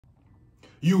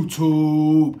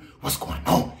YouTube, what's going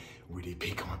on? Rudy P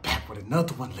coming back with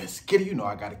another one. Let's get it. You know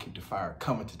I gotta keep the fire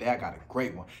coming. Today I got a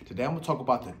great one. Today I'm gonna talk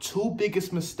about the 2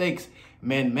 biggest mistakes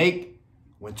men make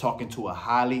when talking to a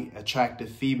highly attractive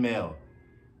female.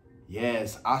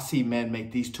 Yes, I see men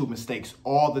make these 2 mistakes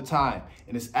all the time,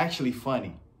 and it's actually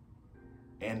funny.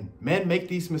 And men make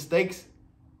these mistakes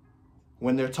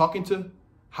when they're talking to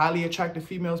highly attractive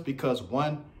females because,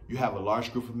 one, you have a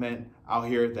large group of men out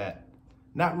here that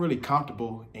not really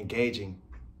comfortable engaging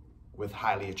with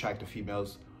highly attractive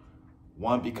females.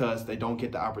 One, because they don't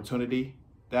get the opportunity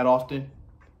that often.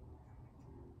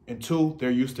 And 2,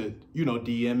 they're used to,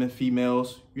 DMing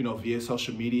females, via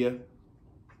social media.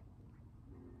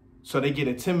 So they get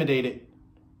intimidated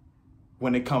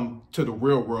when they come to the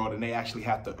real world and they actually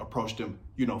have to approach them,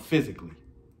 physically.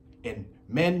 And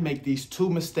men make these 2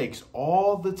 mistakes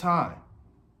all the time.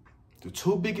 The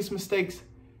 2 biggest mistakes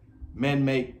men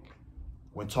make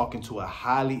when talking to a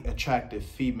highly attractive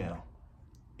female.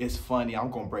 It's funny.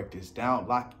 I'm going to break this down.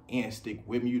 Lock in. Stick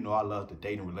with me. I love the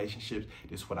dating relationships.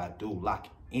 This is what I do. Lock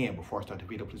in. Before I start the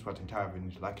video, please watch the entire video.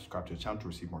 Like, subscribe to the channel to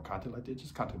receive more content like this.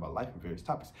 Just content about life and various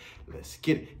topics. Let's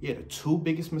get it. Yeah, the 2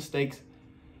 biggest mistakes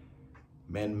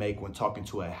men make when talking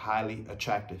to a highly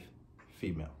attractive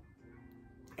female.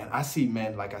 And I see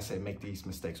men, like I said, make these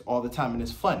mistakes all the time. And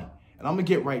it's funny. And I'm going to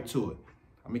get right to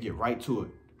it.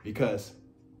 Because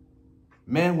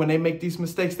men, when they make these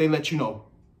mistakes, they let you know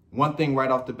one thing right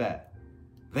off the bat.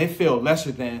 They feel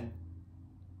lesser than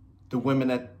the women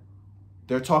that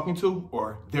they're talking to,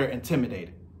 or they're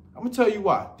intimidated. I'm going to tell you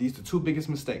why. These are the 2 biggest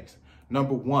mistakes.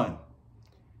 Number 1,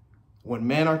 when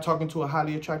men are talking to a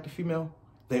highly attractive female,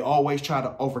 they always try to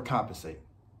overcompensate.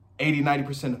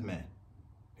 80–90% of men.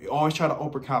 They always try to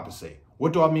overcompensate.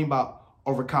 What do I mean by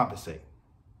overcompensate?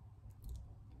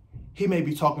 He may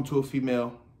be talking to a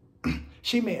female.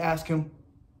 She may ask him,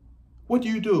 what do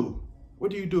you do?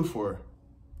 What do you do for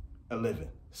a living?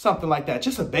 Something like that.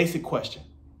 Just a basic question.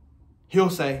 He'll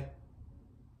say,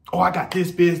 oh, I got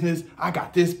this business. I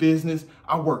got this business.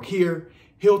 I work here.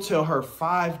 He'll tell her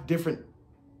 5 different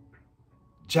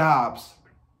jobs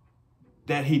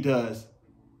that he does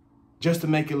just to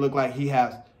make it look like he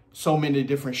has so many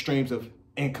different streams of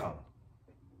income.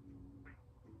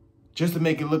 Just to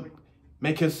make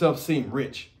himself seem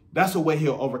rich. That's the way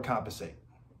he'll overcompensate.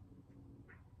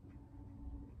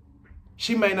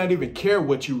 She may not even care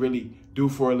what you really do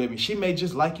for a living. She may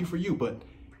just like you for you, but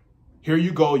here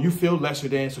you go. You feel lesser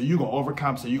than, so you're going to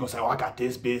overcompensate. You're going to say, oh, I got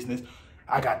this business.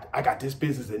 I got this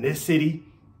business in this city.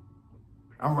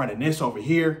 I'm running this over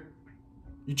here.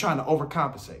 You're trying to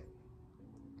overcompensate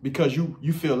because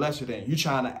you feel lesser than. You're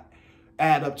trying to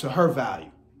add up to her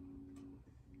value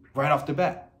right off the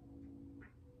bat.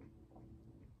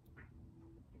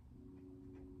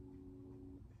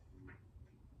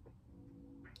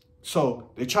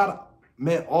 So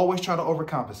men always try to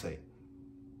overcompensate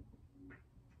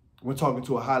when talking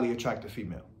to a highly attractive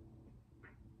female.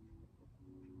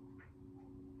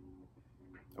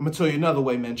 I'm going to tell you another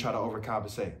way men try to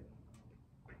overcompensate.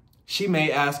 She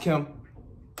may ask him,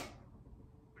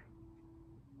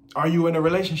 are you in a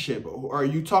relationship or are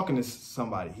you talking to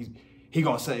somebody? He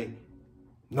going to say,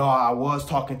 no, I was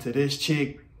talking to this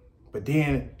chick, but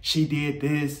then she did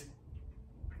this.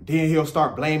 Then he'll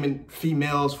start blaming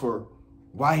females for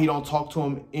why he don't talk to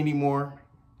them anymore.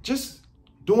 Just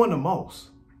doing the most.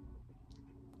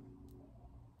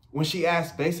 When she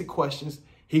asks basic questions,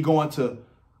 he go into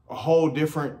a whole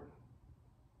different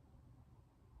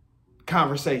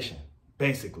conversation,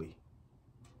 basically.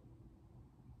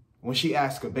 When she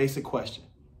asks a basic question.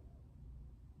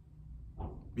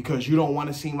 Because you don't want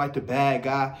to seem like the bad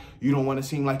guy. You don't want to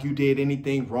seem like you did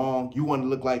anything wrong. You want to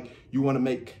look like, you want to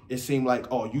make it seem like,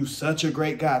 oh, you such a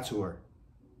great guy to her.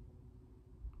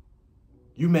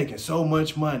 You making so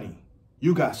much money.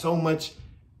 You got so much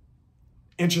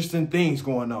interesting things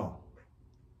going on.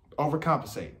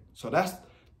 Overcompensate. So that's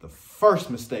the first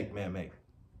mistake men make.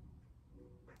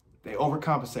 They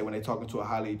overcompensate when they're talking to a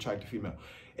highly attractive female.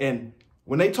 And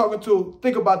when they talking to,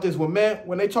 think about this, when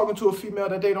they talking to a female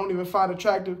that they don't even find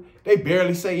attractive, they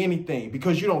barely say anything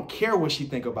because you don't care what she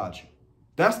think about you.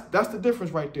 That's the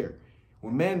difference right there.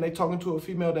 When men, they talking to a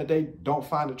female that they don't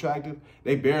find attractive,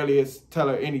 they barely tell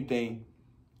her anything.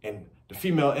 And the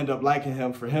female end up liking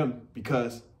him for him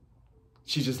because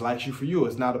she just likes you for you.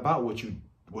 It's not about what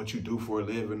you do for a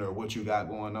living or what you got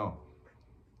going on.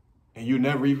 And you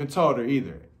never even told her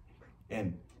either.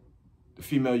 And the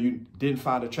female you didn't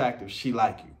find attractive, she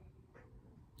liked you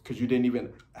because you didn't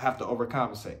even have to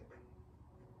overcompensate.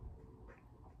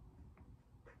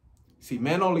 See,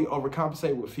 men only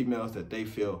overcompensate with females that they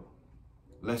feel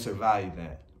lesser value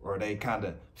than. or they kind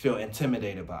of feel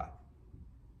intimidated by.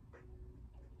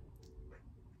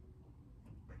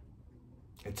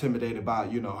 Intimidated by,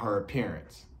 you know, her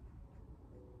appearance.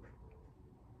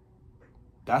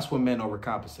 That's when men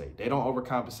overcompensate. They don't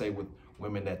overcompensate with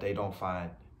women that they don't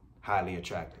find highly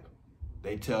attractive.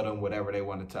 They tell them whatever they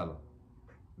want to tell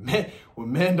them.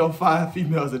 When men don't find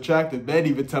females attractive, men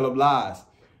even tell them lies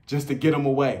just to get them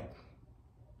away.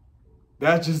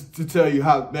 That's just to tell you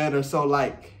how men are so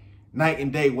like night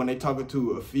and day when they talking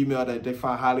to a female that they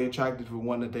find highly attractive and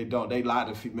one that they don't. They lie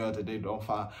to females that they don't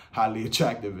find highly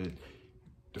attractive, and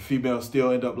the females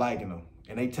still end up liking them,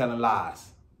 and they telling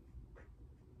lies.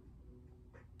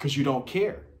 Because you don't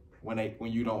care when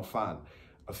you don't find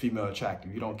a female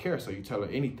attractive. You don't care, so you tell her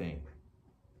anything.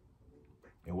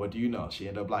 And what do you know? She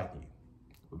end up liking you.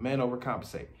 But men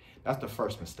overcompensate. That's the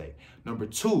first mistake. Number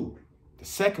two, the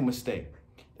second mistake,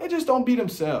 they just don't be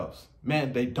themselves.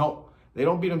 Man, they don't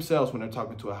be themselves when they're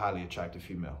talking to a highly attractive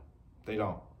female. They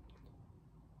don't.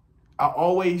 I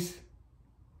always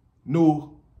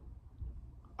knew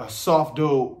a soft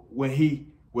dude when he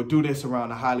would do this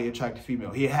around a highly attractive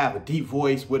female. He'd have a deep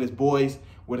voice with his boys,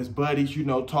 with his buddies, you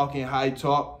know, talking how he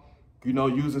talk, you know,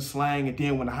 using slang. And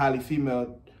then when a highly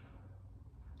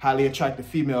attractive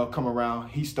female come around,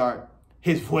 his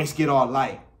voice get all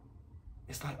light.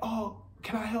 It's like, oh,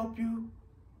 can I help you?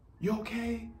 You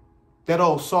okay? That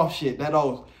old soft shit,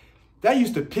 that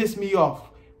used to piss me off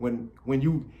when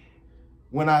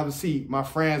I would see my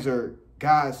friends or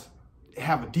guys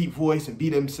have a deep voice and be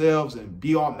themselves and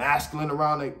be all masculine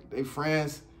around their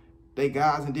friends, they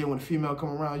guys, and then when a female come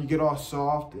around, you get all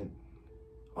soft and,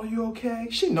 oh, you okay?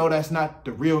 She know that's not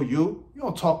the real you. You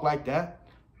don't talk like that.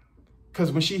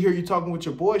 Because when she hear you talking with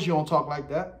your boys, you don't talk like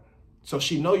that. So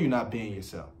she know you're not being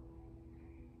yourself.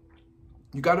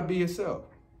 You got to be yourself.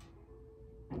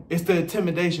 It's the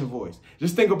intimidation voice.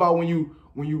 Just think about when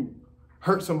you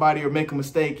hurt somebody or make a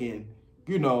mistake and,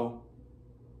 you know,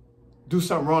 do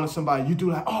something wrong to somebody, you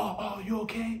do like, oh, you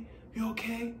okay? You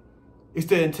okay? It's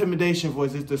the intimidation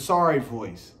voice. It's the sorry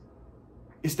voice.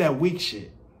 It's that weak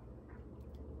shit.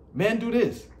 Men do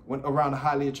this when around a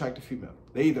highly attractive female.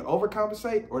 They either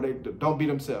overcompensate or they don't be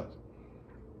themselves.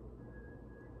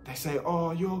 They say,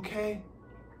 oh, you okay?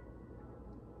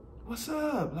 What's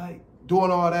up? Like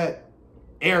doing all that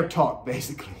air talk,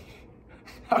 basically.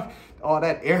 All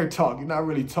that air talk. You're not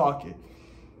really talking.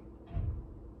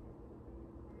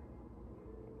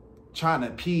 Trying to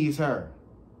appease her.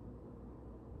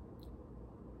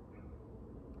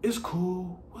 It's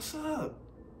cool. What's up?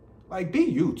 Like, be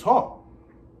you. Talk.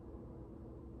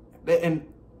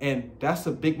 And that's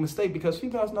a big mistake because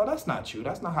females know that's not you.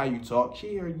 That's not how you talk. She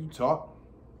hear you talk.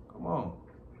 Come on.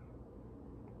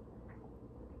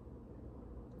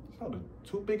 So the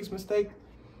two biggest mistakes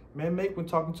men make when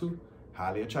talking to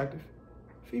highly attractive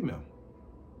female.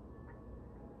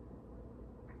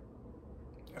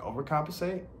 They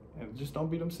overcompensate and just don't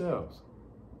be themselves.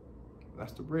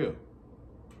 That's the real.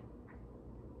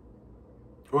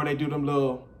 Or they do them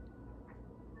little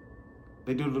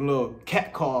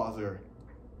cat calls or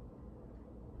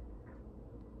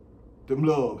them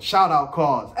little shout out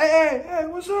calls. Hey,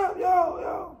 what's up,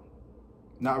 yo?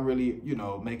 Not really, you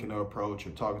know, making an approach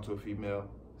or talking to a female.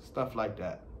 Stuff like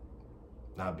that.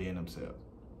 Not being themselves.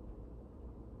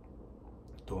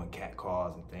 Doing cat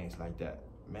calls and things like that.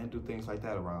 Men do things like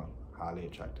that around highly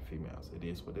attractive females. It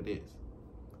is what it is.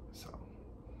 So, I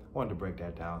wanted to break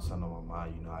that down. Something on my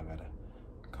mind, you know, I gotta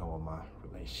come with my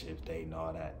relationships, dating,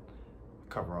 all that.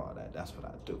 Cover all that. That's what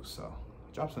I do. So,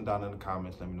 drop some down in the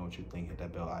comments. Let me know what you think. Hit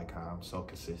that bell icon. I'm so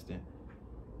consistent.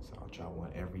 So, I'll drop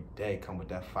one every day. Come with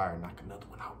that fire. Knock another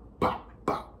one out. Bow,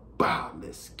 bow, bow.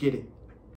 Let's get it.